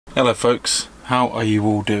Hello folks, how are you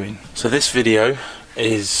all doing? So this video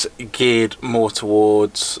is geared more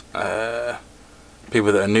towards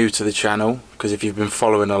people that are new to the channel, because if you've been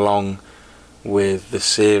following along with the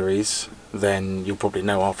series then you'll probably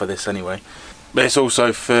know half of this anyway. But it's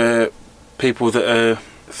also for people that are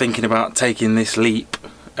thinking about taking this leap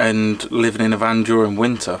and living in a van during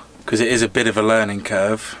winter, because it is a bit of a learning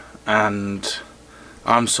curve and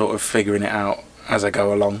I'm sort of figuring it out as I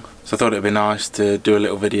go along. So I thought it'd be nice to do a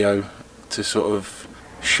little video to sort of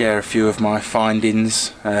share a few of my findings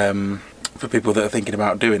for people that are thinking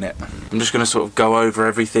about doing it. I'm just going to sort of go over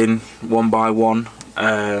everything one by one,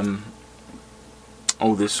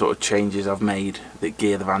 all the sort of changes I've made that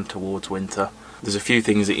gear the van towards winter. There's a few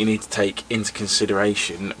things that you need to take into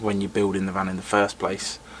consideration when you're building the van in the first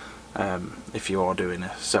place, if you are doing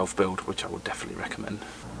a self-build, which I would definitely recommend.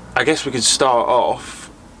 I guess we could start off,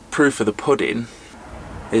 proof of the pudding.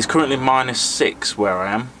 It's currently -6 where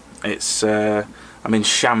I am. It's I'm in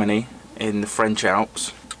Chamonix in the French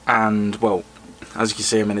Alps, and well, as you can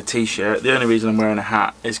see, I'm in a t-shirt. The only reason I'm wearing a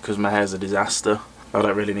hat is because my hair's a disaster. I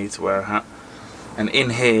don't really need to wear a hat. And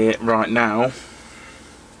in here right now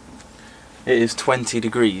it is 20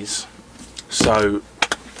 degrees, so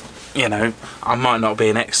you know, I might not be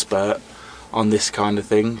an expert on this kind of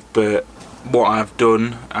thing, but what I've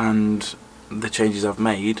done and the changes I've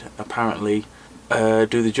made apparently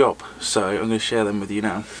do the job, so I'm going to share them with you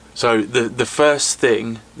now. So the first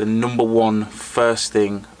thing, the number one first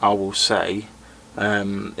thing I will say,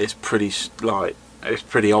 is pretty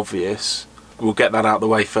obvious. We'll get that out of the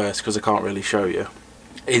way first because I can't really show you.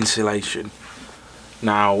 Insulation.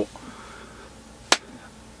 Now,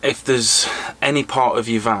 if there's any part of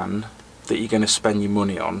your van that you're going to spend your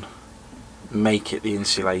money on, make it the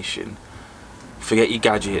insulation. Forget your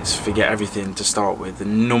gadgets, forget everything to start with. The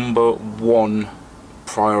number one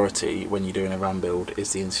priority when you're doing a van build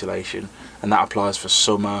is the insulation, and that applies for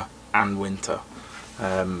summer and winter,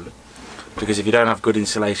 because if you don't have good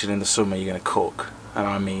insulation in the summer, you're going to cook, and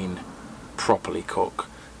I mean properly cook.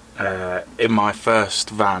 In my first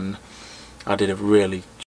van I did a really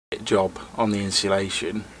shit job on the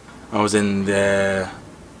insulation. I was in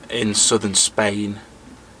southern Spain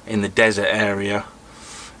in the desert area.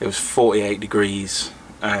 It was 48 degrees.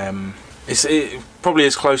 It's probably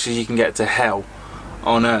as close as you can get to hell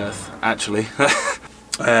on earth, actually.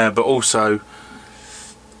 But also,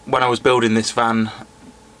 when I was building this van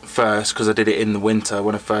first, because I did it in the winter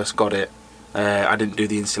when I first got it, I didn't do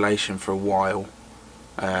the insulation for a while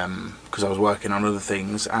because I was working on other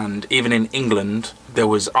things, and even in England there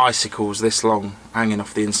was icicles this long hanging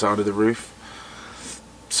off the inside of the roof.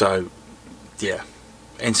 So yeah,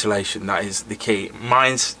 insulation, that is the key.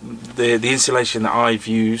 The insulation that I've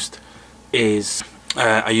used is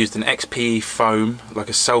I used an XP foam, like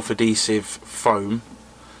a self-adhesive foam.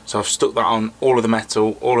 So I've stuck that on all of the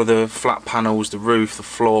metal, all of the flat panels, the roof, the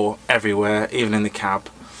floor, everywhere, even in the cab.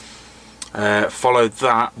 Followed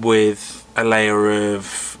that with a layer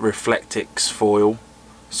of Reflectix foil,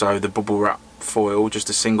 so the bubble wrap foil, just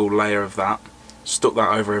a single layer of that. Stuck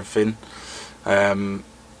that over everything.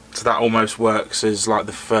 So that almost works as like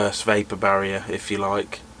the first vapor barrier, if you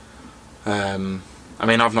like. I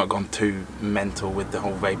mean, I've not gone too mental with the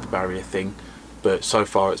whole vapor barrier thing, but so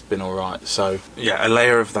far it's been alright. So yeah, a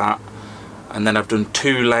layer of that, and then I've done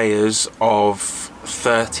 2 layers of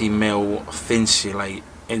 30mm Thinsulate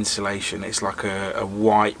insulation. It's like a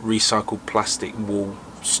white recycled plastic wool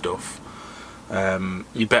stuff.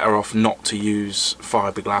 You're better off not to use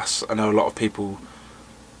fiberglass. I know a lot of people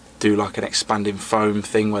do like an expanding foam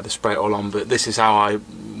thing where they spray it all on, but this is how I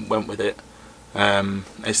went with it.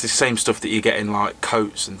 It's the same stuff that you get in like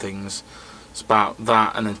coats and things. It's about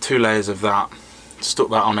that, and then 2 layers of that, stuck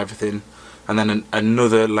that on everything, and then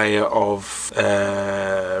another layer of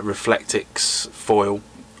Reflectix foil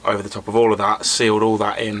over the top of all of that, sealed all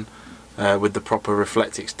that in with the proper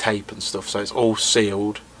Reflectix tape and stuff, so it's all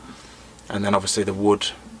sealed, and then obviously the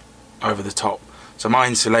wood over the top. So my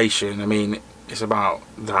insulation, I mean, it's about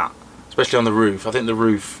that, especially on the roof. I think the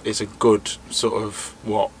roof is a good sort of,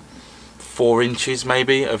 what, 4 inches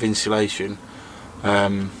maybe of insulation,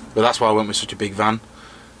 but that's why I went with such a big van,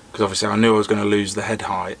 because obviously I knew I was going to lose the head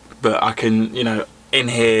height. But I can, you know, in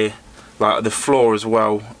here, like the floor as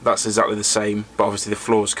well, that's exactly the same, but obviously the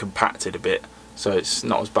floor's compacted a bit, so it's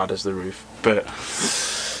not as bad as the roof. But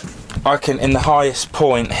I can, in the highest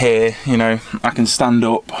point here, you know, I can stand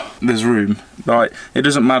up, there's room. Like, it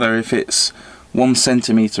doesn't matter if it's 1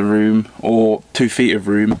 centimetre room or 2 feet of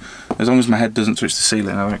room, as long as my head doesn't touch the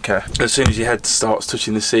ceiling, I don't care. As soon as your head starts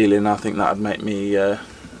touching the ceiling, I think that'd make me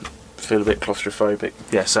feel a bit claustrophobic.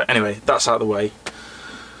 Yeah, so anyway, that's out of the way.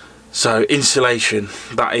 So insulation,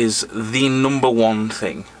 that is the #1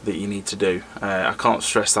 thing that you need to do. I can't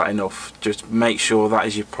stress that enough. Just make sure that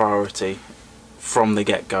is your priority from the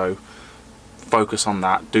get-go. Focus on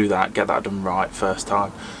that, do that, get that done right first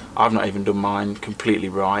time. I've not even done mine completely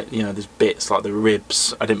right. You know, there's bits like the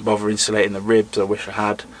ribs, I didn't bother insulating the ribs, I wish I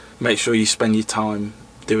had. Make sure you spend your time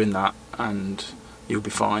doing that and you'll be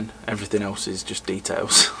fine. Everything else is just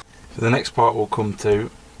details. So the next part we'll come to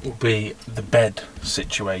will be the bed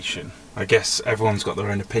situation. I guess everyone's got their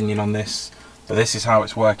own opinion on this, but this is how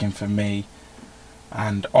it's working for me.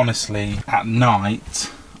 And honestly, at night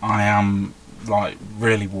I am like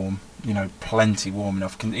really warm, you know, plenty warm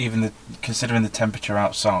enough, even considering the temperature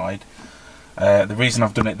outside. The reason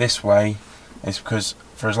I've done it this way is because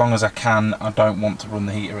for as long as I can, I don't want to run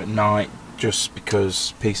the heater at night, just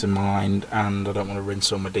because peace of mind, and I don't want to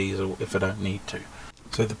rinse all my diesel if I don't need to.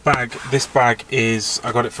 So the bag, this bag is,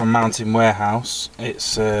 I got it from Mountain Warehouse.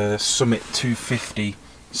 It's a Summit 250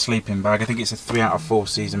 sleeping bag. I think it's a 3 out of 4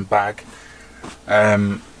 season bag.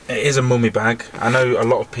 It is a mummy bag. I know a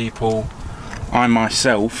lot of people, I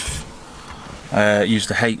myself, used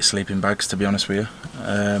to hate sleeping bags, to be honest with you.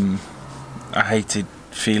 I hated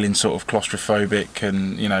feeling sort of claustrophobic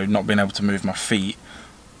and, you know, not being able to move my feet.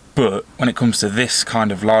 But when it comes to this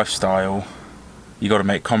kind of lifestyle, you got to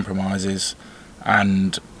make compromises.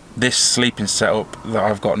 And this sleeping setup that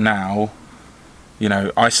I've got now, you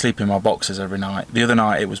know, I sleep in my boxers every night. The other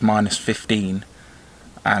night it was -15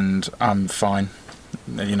 and I'm fine.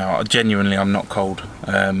 You know, genuinely I'm not cold.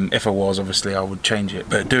 If I was, obviously I would change it,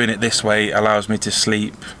 but doing it this way allows me to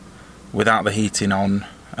sleep without the heating on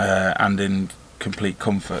and in complete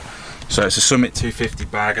comfort. So it's a Summit 250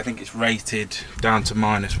 bag. I think it's rated down to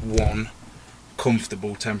 -1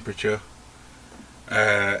 comfortable temperature.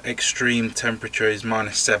 Extreme temperature is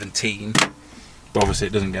 -17, but obviously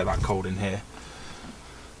it doesn't get that cold in here.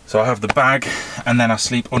 So I have the bag, and then I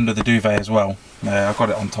sleep under the duvet as well. I've got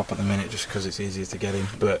it on top at the minute just because it's easier to get in,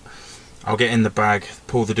 but I'll get in the bag,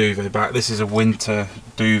 pull the duvet back. This is a winter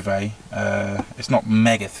duvet. It's not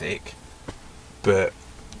mega thick, but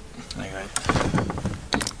anyway,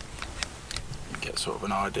 get sort of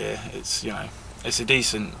an idea. It's, you know, it's a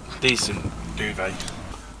decent duvet.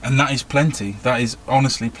 And that is plenty. That is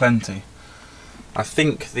honestly plenty. I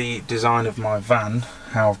think the design of my van,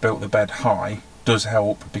 how I've built the bed high, does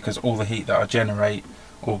help, because all the heat that I generate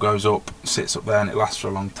all goes up, sits up there, and it lasts for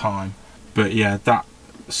a long time. But yeah, that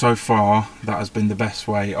so far, that has been the best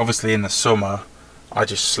way. Obviously in the summer, I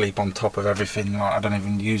just sleep on top of everything. Like, I don't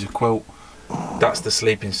even use a quilt. That's the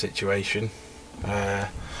sleeping situation.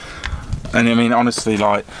 And I mean, honestly,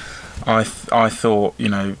 like, I thought, you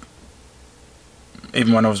know,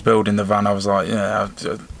 even when I was building the van, I was like, yeah,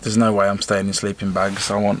 there's no way I'm staying in sleeping bags.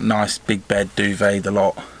 I want nice big bed, duvet, the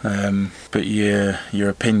lot. But your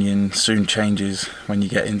opinion soon changes when you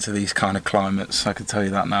get into these kind of climates. I can tell you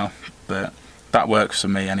that now. But that works for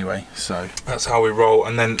me anyway. So that's how we roll.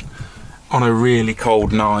 And then on a really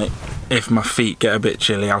cold night, if my feet get a bit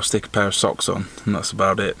chilly, I'll stick a pair of socks on, and that's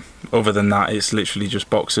about it. Other than that, it's literally just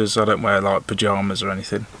boxers. I don't wear like pyjamas or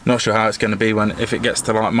anything. Not sure how it's going to be if it gets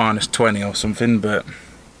to like -20 or something, but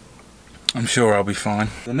I'm sure I'll be fine.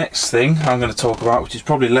 The next thing I'm going to talk about, which is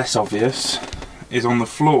probably less obvious, is on the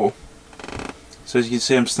floor. So as you can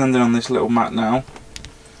see, I'm standing on this little mat now,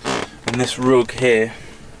 and this rug here,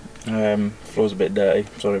 floor's a bit dirty,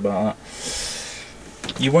 sorry about that.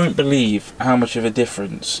 You won't believe how much of a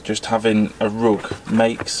difference just having a rug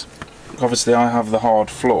makes. Obviously I have the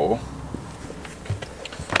hard floor.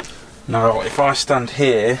 Now if I stand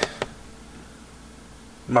here,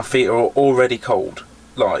 my feet are already cold,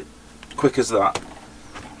 like quick as that,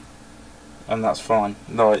 and that's fine.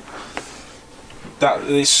 Like, that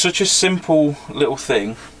is such a simple little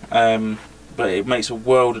thing, but it makes a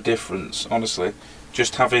world of difference, honestly.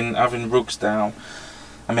 Just having rugs down.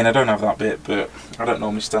 I mean, I don't have that bit, but I don't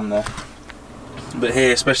normally stand there. But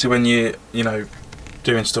here, especially when you know,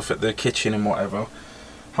 doing stuff at the kitchen and whatever,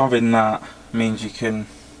 having that means you can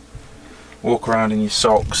walk around in your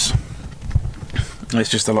socks. It's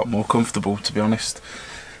just a lot more comfortable, to be honest.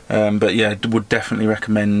 But yeah, would definitely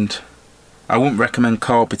recommend. I wouldn't recommend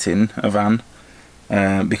carpeting a van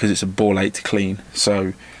because it's a ball ache to clean.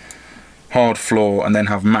 So hard floor, and then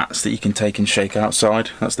have mats that you can take and shake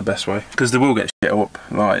outside. That's the best way, because they will get shit up.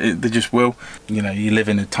 Like, they just will. You know, you live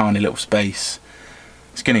in a tiny little space.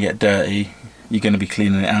 It's going to get dirty. You're going to be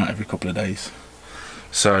cleaning it out every couple of days.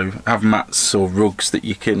 So have mats or rugs that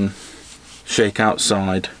you can shake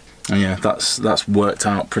outside, and yeah, that's worked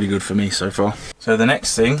out pretty good for me so far. So the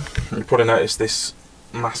next thing, you probably noticed this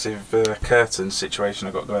massive curtain situation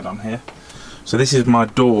I've got going on here. So this is my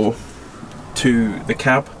door to the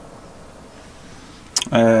cab.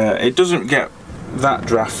 It doesn't get that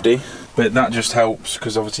drafty, but that just helps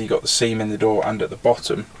because obviously you've got the seam in the door and at the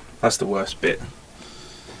bottom. That's the worst bit.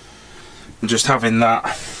 And just having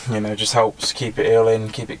that, you know, just helps keep it ill in,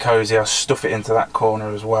 keep it cosy. I stuff it into that corner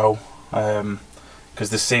as well, because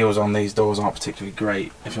the seals on these doors aren't particularly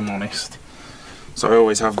great, if I'm honest. So I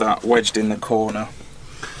always have that wedged in the corner.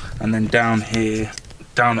 And then down here,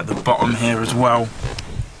 down at the bottom here as well,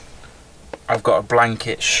 I've got a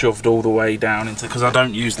blanket shoved all the way down into, because I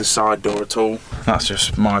don't use the side door at all. That's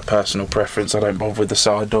just my personal preference. I don't bother with the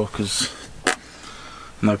side door because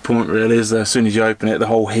no point really, is there? As soon as you open it, the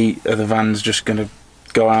whole heat of the van's just going to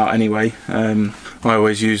go out anyway. I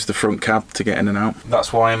always use the front cab to get in and out.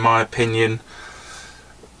 That's why, in my opinion,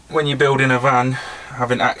 when you're building a van,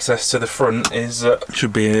 having access to the front is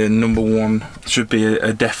should be a number one, should be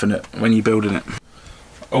a definite when you're building it.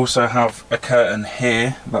 Also have a curtain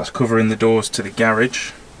here that's covering the doors to the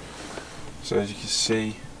garage. So as you can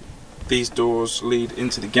see, these doors lead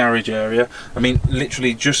into the garage area. I mean,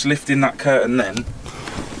 literally just lifting that curtain then,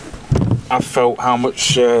 I've felt how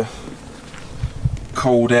much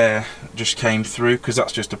cold air just came through, because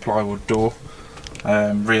that's just a plywood door.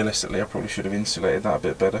 Realistically, I probably should have insulated that a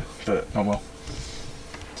bit better, but oh well.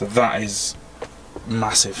 So that is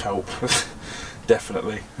massive help,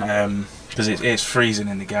 definitely, because it's freezing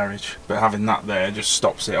in the garage, but having that there just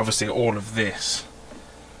stops it. Obviously all of this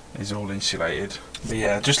is all insulated, but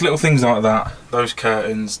yeah, just little things like that, those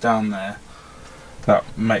curtains down there,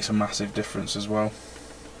 that makes a massive difference as well.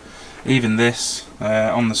 Even this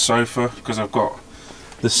on the sofa, because I've got,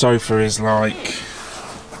 the sofa is like,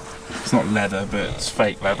 it's not leather but it's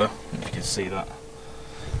fake leather, if you can see that.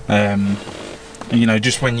 You know,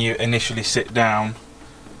 just when you initially sit down,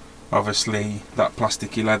 obviously that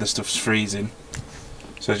plasticky leather stuff's freezing,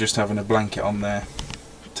 so just having a blanket on there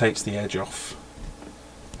takes the edge off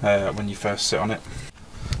when you first sit on it.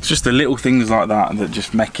 It's just the little things like that that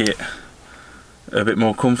just make it a bit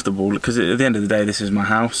more comfortable, because at the end of the day this is my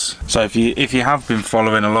house. So if you have been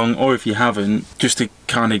following along, or if you haven't, just to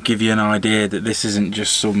kind of give you an idea that this isn't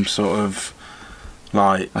just some sort of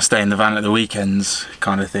like I stay in the van at the weekends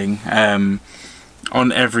kind of thing.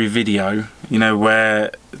 On every video, you know,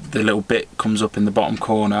 where the little bit comes up in the bottom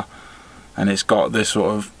corner and it's got this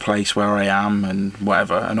sort of place where I am and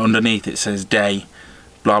whatever, and underneath it says day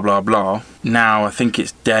blah blah blah. Now I think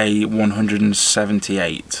it's day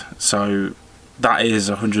 178, so that is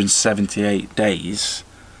 178 days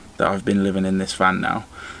that I've been living in this van now.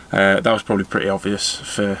 That was probably pretty obvious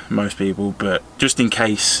for most people, but just in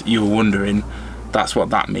case you were wondering, that's what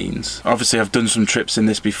that means. Obviously I've done some trips in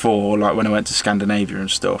this before, like when I went to Scandinavia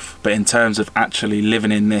and stuff, but in terms of actually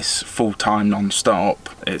living in this full-time non-stop,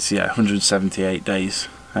 it's, yeah, 178 days.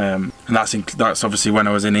 And that's obviously when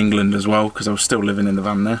I was in England as well, because I was still living in the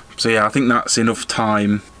van there. So yeah, I think that's enough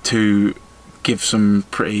time to give some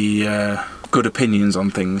pretty good opinions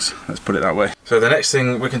on things, let's put it that way. So the next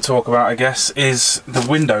thing we can talk about, I guess, is the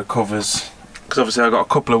window covers, because obviously I've got a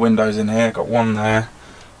couple of windows in here. I've got one there,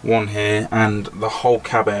 one here, and the whole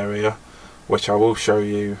cab area, which I will show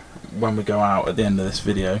you when we go out at the end of this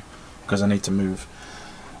video, because I need to move.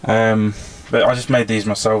 But I just made these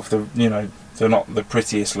myself. You know, they're not the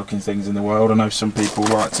prettiest looking things in the world. I know some people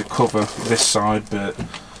like to cover this side, but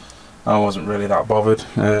I wasn't really that bothered.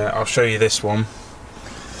 I'll show you this one.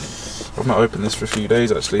 I've not opened this for a few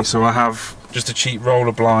days actually. So I have just a cheap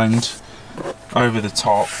roller blind over the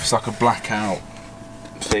top. It's like a blackout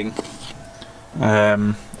thing.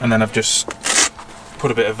 And then I've just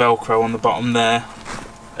put a bit of Velcro on the bottom there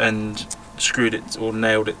and screwed it or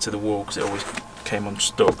nailed it to the wall, because it always came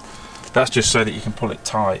unstuck. That's just so that you can pull it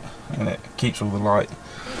tight and it keeps all the light.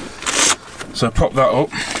 So I pop that up,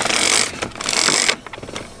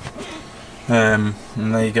 and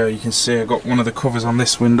there you go. You can see I got one of the covers on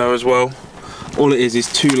this window as well. All it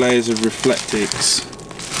is 2 layers of Reflectix,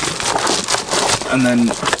 and then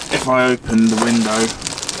if I open the window,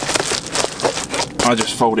 I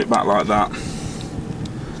just fold it back like that,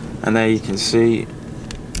 and there you can see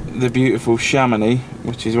the beautiful Chamonix,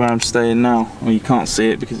 which is where I'm staying now. Well, you can't see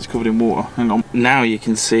it because it's covered in water. Hang on. Now you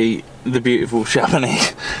can see the beautiful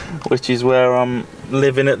Chamonix, which is where I'm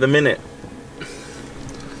living at the minute.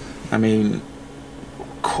 I mean,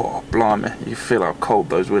 God, blimey, you feel how cold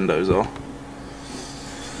those windows are.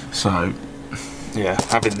 So yeah,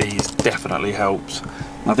 having these definitely helps.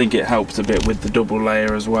 I think it helps a bit with the double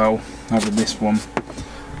layer as well, having this one.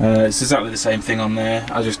 It's exactly the same thing on there,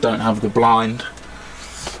 I just don't have the blind.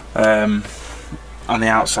 On the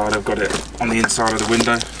outside I've got it on the inside of the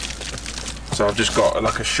window, so I've just got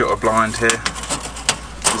like a shutter blind here,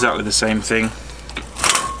 exactly the same thing.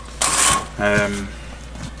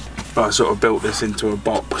 But I sort of built this into a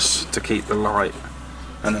box to keep the light,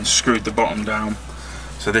 and then screwed the bottom down.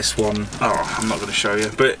 So this one, oh, I'm not going to show you,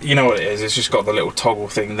 but you know what it is. It's just got the little toggle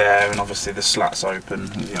thing there, and obviously the slat's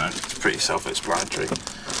open. You know, it's pretty self-explanatory.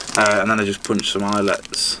 And then I just punched some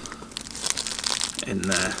eyelets in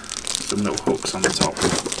there, some little hooks on the top,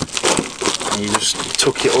 and you just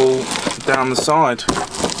tuck it all down the side.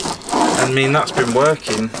 I mean, that's been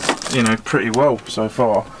working, you know, pretty well so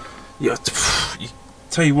far. Yeah,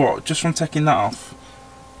 tell you what, just from taking that off,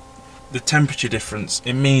 the temperature difference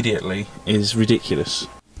immediately is ridiculous.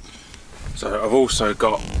 So I've also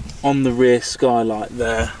got on the rear skylight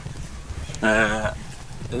there,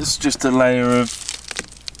 it's just a layer of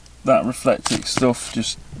that Reflectix stuff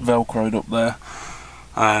just velcroed up there.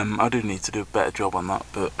 I do need to do a better job on that,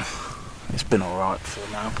 but it's been alright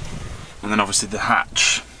for now. And then obviously the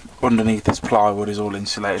hatch underneath this plywood is all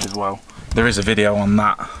insulated as well. There is a video on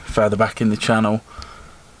that further back in the channel,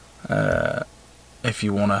 if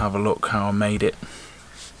you want to have a look how I made it.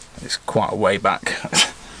 It's quite a way back.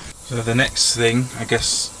 So the next thing, I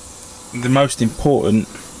guess the most important,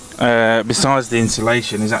 besides the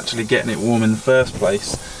insulation, is actually getting it warm in the first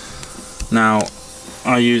place. Now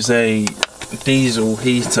I use a diesel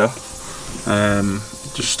heater,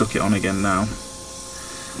 just stuck it on again now.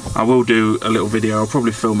 I will do a little video, I'll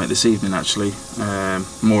probably film it this evening actually,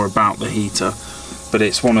 more about the heater. But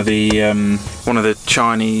it's one of the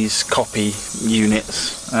Chinese copy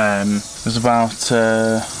units. It was about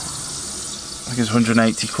I think it's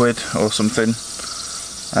 180 quid or something,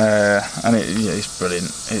 and it's brilliant.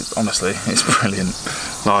 Honestly, it's brilliant.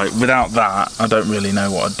 Like, without that, I don't really know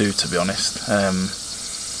what I'd do, to be honest.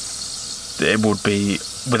 It would be,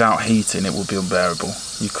 without heating, it would be unbearable.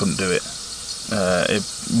 You couldn't do it.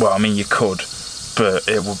 Well, I mean, you could, but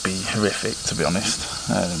it would be horrific, to be honest.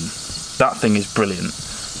 That thing is brilliant.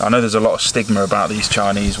 I know there's a lot of stigma about these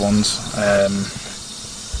Chinese ones,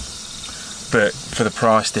 but for the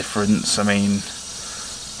price difference, I mean,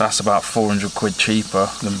 that's about 400 quid cheaper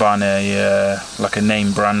than buying a like a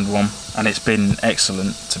name brand one, and it's been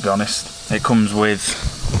excellent, to be honest. It comes with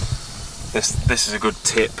this is a good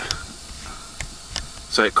tip.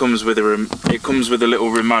 So it comes with a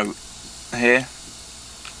little remote here.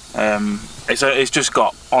 It's just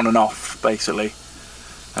got on and off, basically.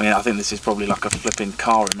 I mean, I think this is probably like a flipping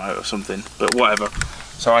car remote or something, but whatever.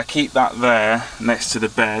 So I keep that there next to the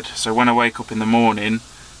bed, so when I wake up in the morning,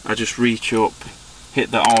 I just reach up,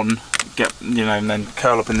 hit the on, and then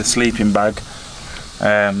curl up in the sleeping bag.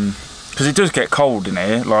 Because it does get cold in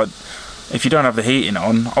here. Like, if you don't have the heating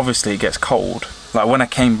on, obviously it gets cold. Like, when I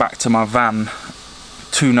came back to my van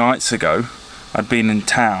 2 nights ago, I'd been in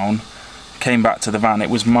town, came back to the van, it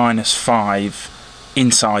was -5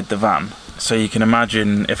 inside the van. So you can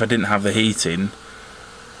imagine, if I didn't have the heating,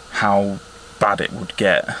 how bad it would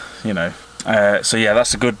get, you know. So yeah,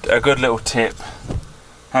 that's a good little tip.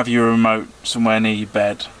 Have your remote somewhere near your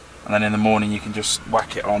bed, and then in the morning you can just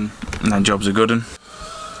whack it on, and then job's a good one.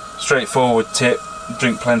 Straightforward tip: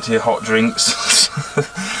 drink plenty of hot drinks,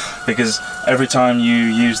 because every time you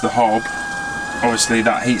use the hob, obviously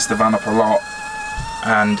that heats the van up a lot,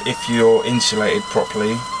 and if you're insulated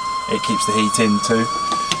properly, it keeps the heat in too.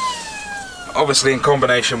 Obviously, in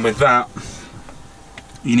combination with that,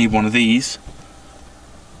 you need one of these,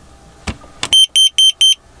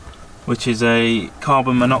 which is a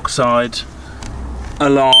carbon monoxide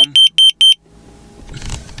alarm.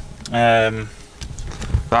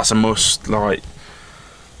 That's a must. Like,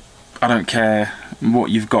 I don't care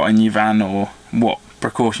what you've got in your van or what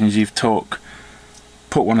precautions you've took,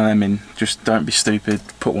 put one of them in. Just don't be stupid,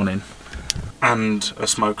 put one in. And a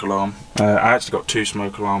smoke alarm. I actually got 2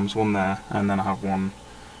 smoke alarms, one there, and then I have one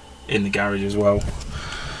in the garage as well,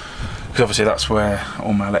 because obviously that's where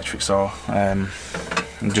all my electrics are, and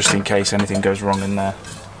just in case anything goes wrong in there.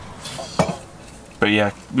 But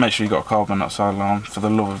yeah, make sure you've got a carbon monoxide alarm. For the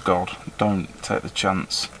love of God, don't take the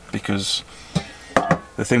chance, because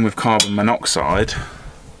the thing with carbon monoxide,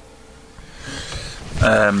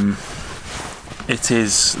 it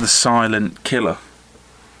is the silent killer.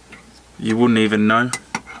 You wouldn't even know.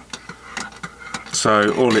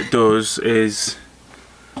 So all it does is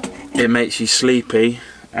it makes you sleepy,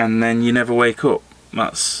 and then you never wake up.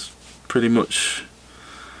 That's pretty much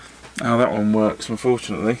how that one works,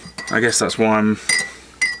 unfortunately. I guess that's why I'm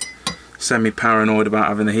semi-paranoid about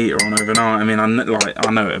having the heater on overnight. I mean, I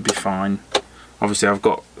know it'll be fine. Obviously I've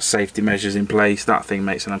got safety measures in place. That thing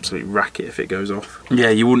makes an absolute racket if it goes off. Yeah,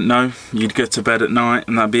 you wouldn't know. You'd go to bed at night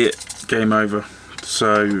and that'd be it. Game over.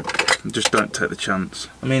 So just don't take the chance.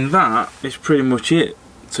 I mean, that is pretty much it,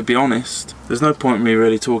 to be honest. There's no point in me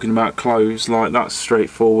really talking about clothes. Like, that's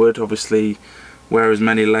straightforward. Obviously wear as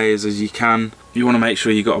many layers as you can. You want to make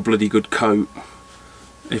sure you got a bloody good coat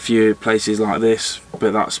if you're places like this,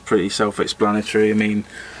 but that's pretty self-explanatory. I mean,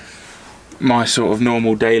 my sort of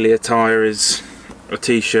normal daily attire is a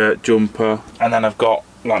t-shirt, jumper, and then I've got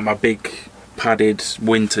like my big padded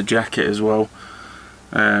winter jacket as well,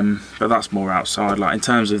 but that's more outside. Like in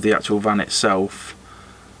terms of the actual van itself,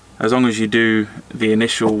 as long as you do the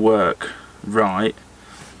initial work right,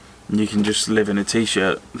 you can just live in a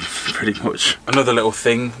t-shirt pretty much. Another little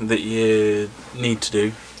thing that you need to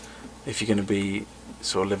do if you're going to be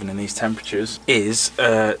sort of living in these temperatures is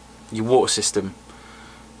your water system.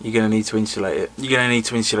 You're going to need to insulate it. You're going to need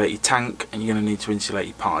to insulate your tank, and you're going to need to insulate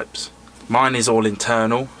your pipes. Mine is all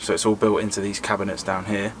internal, so it's all built into these cabinets down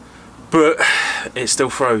here, but it still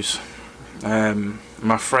froze.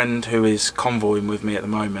 My friend who is convoying with me at the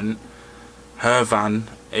moment, her van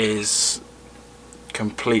is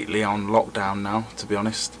completely on lockdown now, to be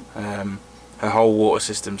honest. Her whole water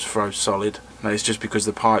system's froze solid. And it's just because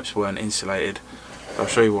the pipes weren't insulated. I'll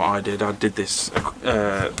show you what I did. I did this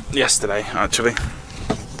yesterday actually,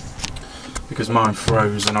 because mine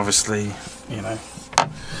froze, and obviously, you know,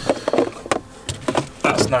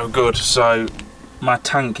 that's no good. So my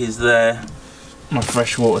tank is there, my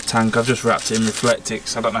freshwater tank. I've just wrapped it in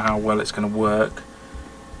Reflectix. I don't know how well it's going to work,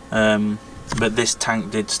 but this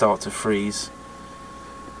tank did start to freeze,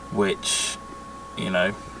 which, you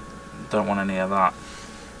know, don't want any of that.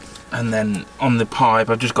 And then on the pipe,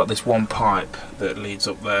 I've just got this one pipe that leads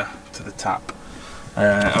up there to the tap.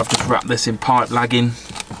 I've just wrapped this in pipe lagging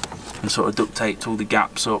and sort of duct taped all the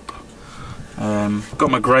gaps up. Got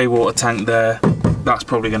my grey water tank there. That's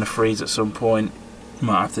probably going to freeze at some point.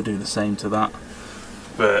 Might have to do the same to that.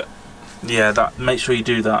 But yeah, that, make sure you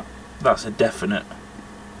do that. That's a definite.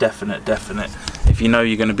 If you know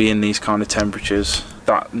you're going to be in these kind of temperatures,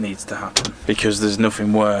 that needs to happen, because there's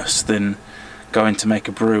nothing worse than going to make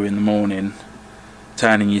a brew in the morning,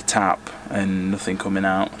 turning your tap and nothing coming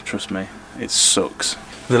out. Trust me, it sucks.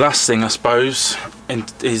 The last thing I suppose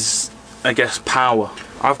is, I guess, power.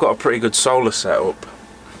 I've got a pretty good solar setup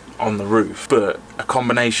on the roof, but a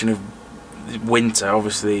combination of winter,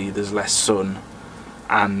 obviously there's less sun,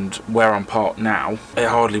 and where I'm parked now,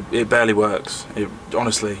 it barely works.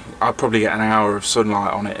 Honestly, I'll probably get an hour of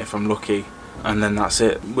sunlight on it if I'm lucky, and then that's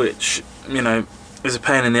it, which, you know, is a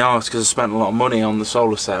pain in the arse because I spent a lot of money on the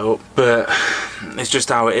solar setup, but it's just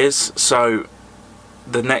how it is. So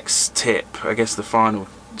the next tip, I guess the final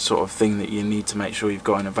sort of thing that you need to make sure you've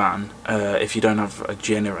got in a van, if you don't have a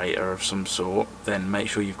generator of some sort, then make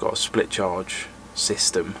sure you've got a split charge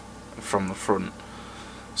system from the front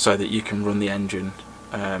so that you can run the engine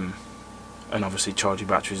and obviously charge your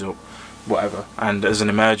batteries up, whatever. And as an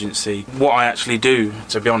emergency, what I actually do,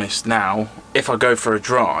 to be honest now, if I go for a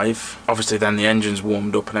drive, obviously then the engine's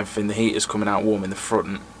warmed up and everything, the heater's coming out warm in the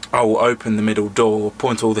front, I will open the middle door,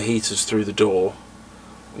 point all the heaters through the door,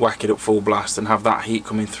 whack it up full blast and have that heat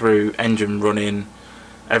coming through, engine running,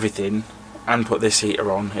 everything, and put this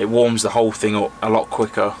heater on. It warms the whole thing up a lot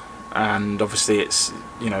quicker, and obviously it's,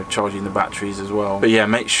 you know, charging the batteries as well. But yeah,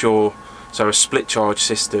 make sure, so a split charge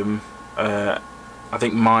system, I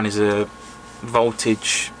think mine is a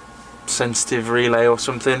voltage sensitive relay or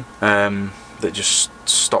something, that just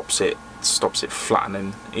stops it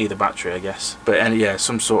flattening either battery, I guess. But yeah,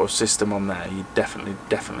 some sort of system on there, you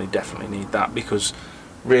definitely need that, because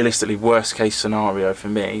realistically, worst case scenario for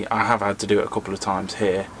me, I have had to do it a couple of times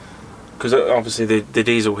here, because obviously the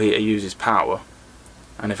diesel heater uses power,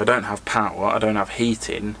 and if I don't have power, I don't have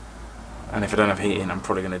heating, and if I don't have heating, I'm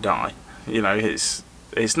probably going to die. You know, it's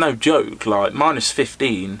no joke. Like,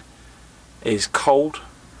 -15 is cold.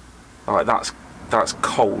 Like, that's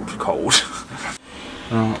cold.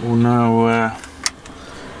 Right, we'll now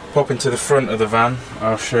pop into the front of the van.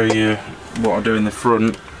 I'll show you what I do in the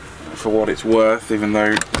front for what it's worth, even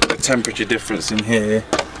though the temperature difference in here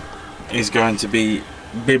is going to be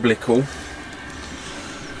biblical,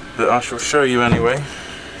 but I shall show you anyway.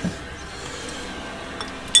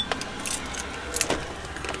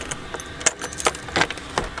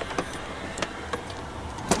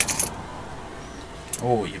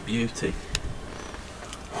 Oh, you beauty.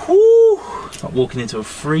 Whoo! It's like walking into a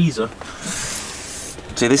freezer.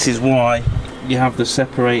 See, this is why you have the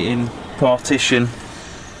separating partition.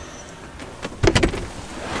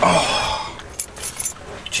 Oh,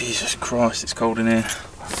 Jesus Christ, it's cold in here.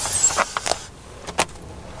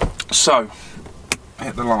 So,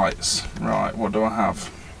 hit the lights. Right, what do I have?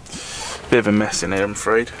 Bit of a mess in here, I'm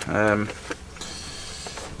afraid.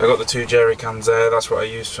 I've got the 2 jerry cans there, that's what I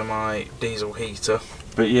use for my diesel heater.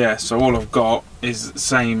 But yeah, so all I've got is the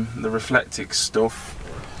same, the Reflectix stuff,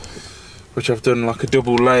 which I've done like a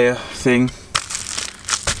double layer thing.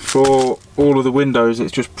 For all of the windows,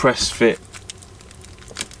 it's just press fit.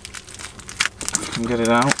 I can get it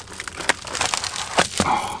out.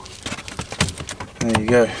 Oh, there you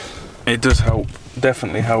go. It does help,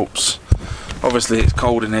 definitely helps. Obviously it's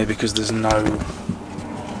cold in here because there's no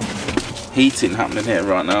heating happening here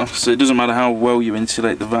right now, so it doesn't matter how well you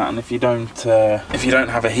insulate the van. If you don't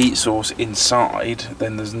have a heat source inside,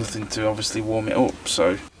 then there's nothing to obviously warm it up.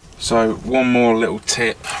 So one more little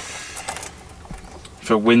tip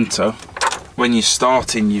for winter: when you're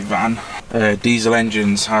starting your van, diesel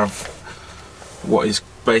engines have what is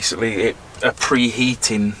basically a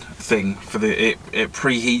preheating thing for it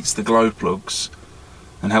preheats the glow plugs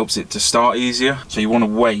and helps it to start easier. So you want to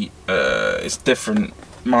wait. It's different.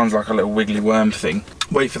 Mine's like a little wiggly worm thing.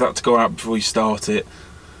 Wait for that to go out before you start it,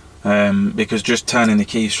 because just turning the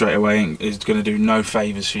key straight away is going to do no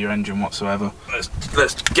favours for your engine whatsoever.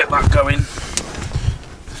 Let's get that going.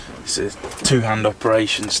 It's a two-hand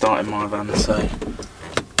operation starting my van, so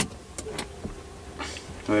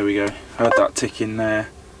there we go. Heard that tick in there.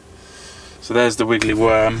 So there's the wiggly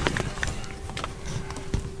worm,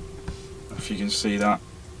 if you can see that.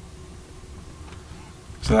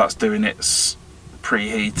 So that's doing its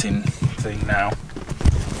preheating thing now.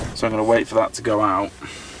 So I'm going to wait for that to go out.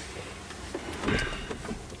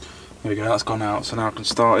 There we go, that's gone out, so now I can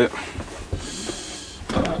start it.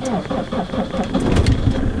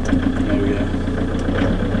 There we go.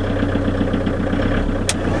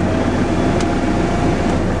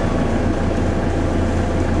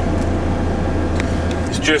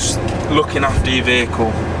 It's just looking after your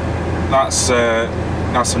vehicle. That's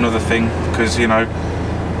another thing, because you know,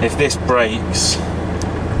 if this breaks,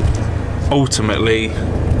 ultimately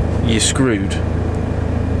you're screwed,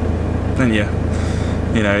 then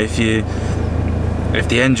you know, if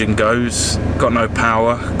the engine goes, got no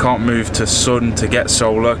power, can't move to sun to get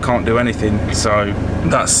solar, can't do anything. So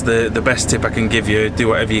that's the best tip I can give you. Do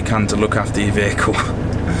whatever you can to look after your vehicle.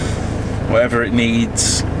 Whatever it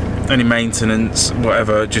needs, any maintenance,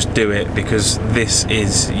 whatever, just do it, because this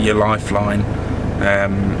is your lifeline,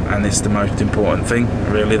 and it's the most important thing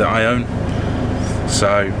really that I own. So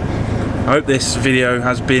I hope this video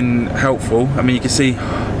has been helpful. I mean, you see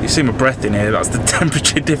my breath in here, that's the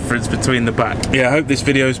temperature difference between the back. Yeah, I hope this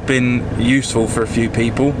video has been useful for a few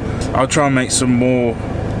people. I'll try and make some more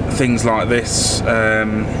things like this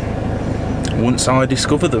once I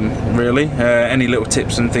discover them, really. Any little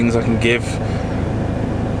tips and things I can give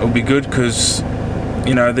will be good, because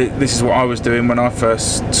you know, this is what I was doing when I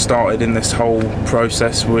first started in this whole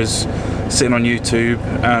process, was sitting on YouTube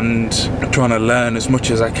and trying to learn as much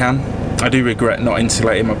as I can. I do regret not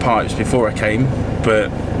insulating my pipes before I came, but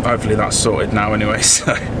hopefully that's sorted now anyway.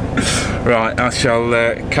 So right, I shall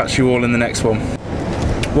catch you all in the next one.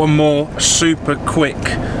 One more super quick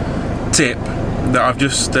tip that I've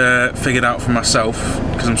just figured out for myself,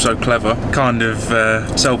 because I'm so clever. Kind of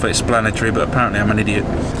self-explanatory, but apparently I'm an idiot.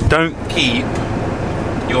 Don't keep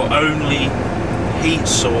your only heat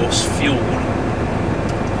source fuel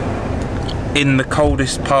in the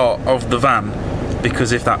coldest part of the van,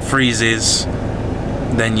 because if that freezes,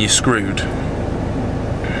 then you're screwed.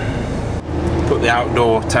 Put the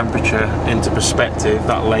outdoor temperature into perspective.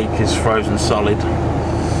 That lake is frozen solid.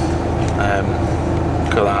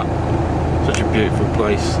 Look at that, such a beautiful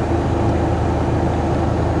place.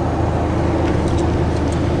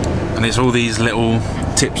 And it's all these little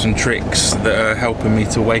tips and tricks that are helping me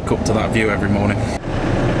to wake up to that view every morning.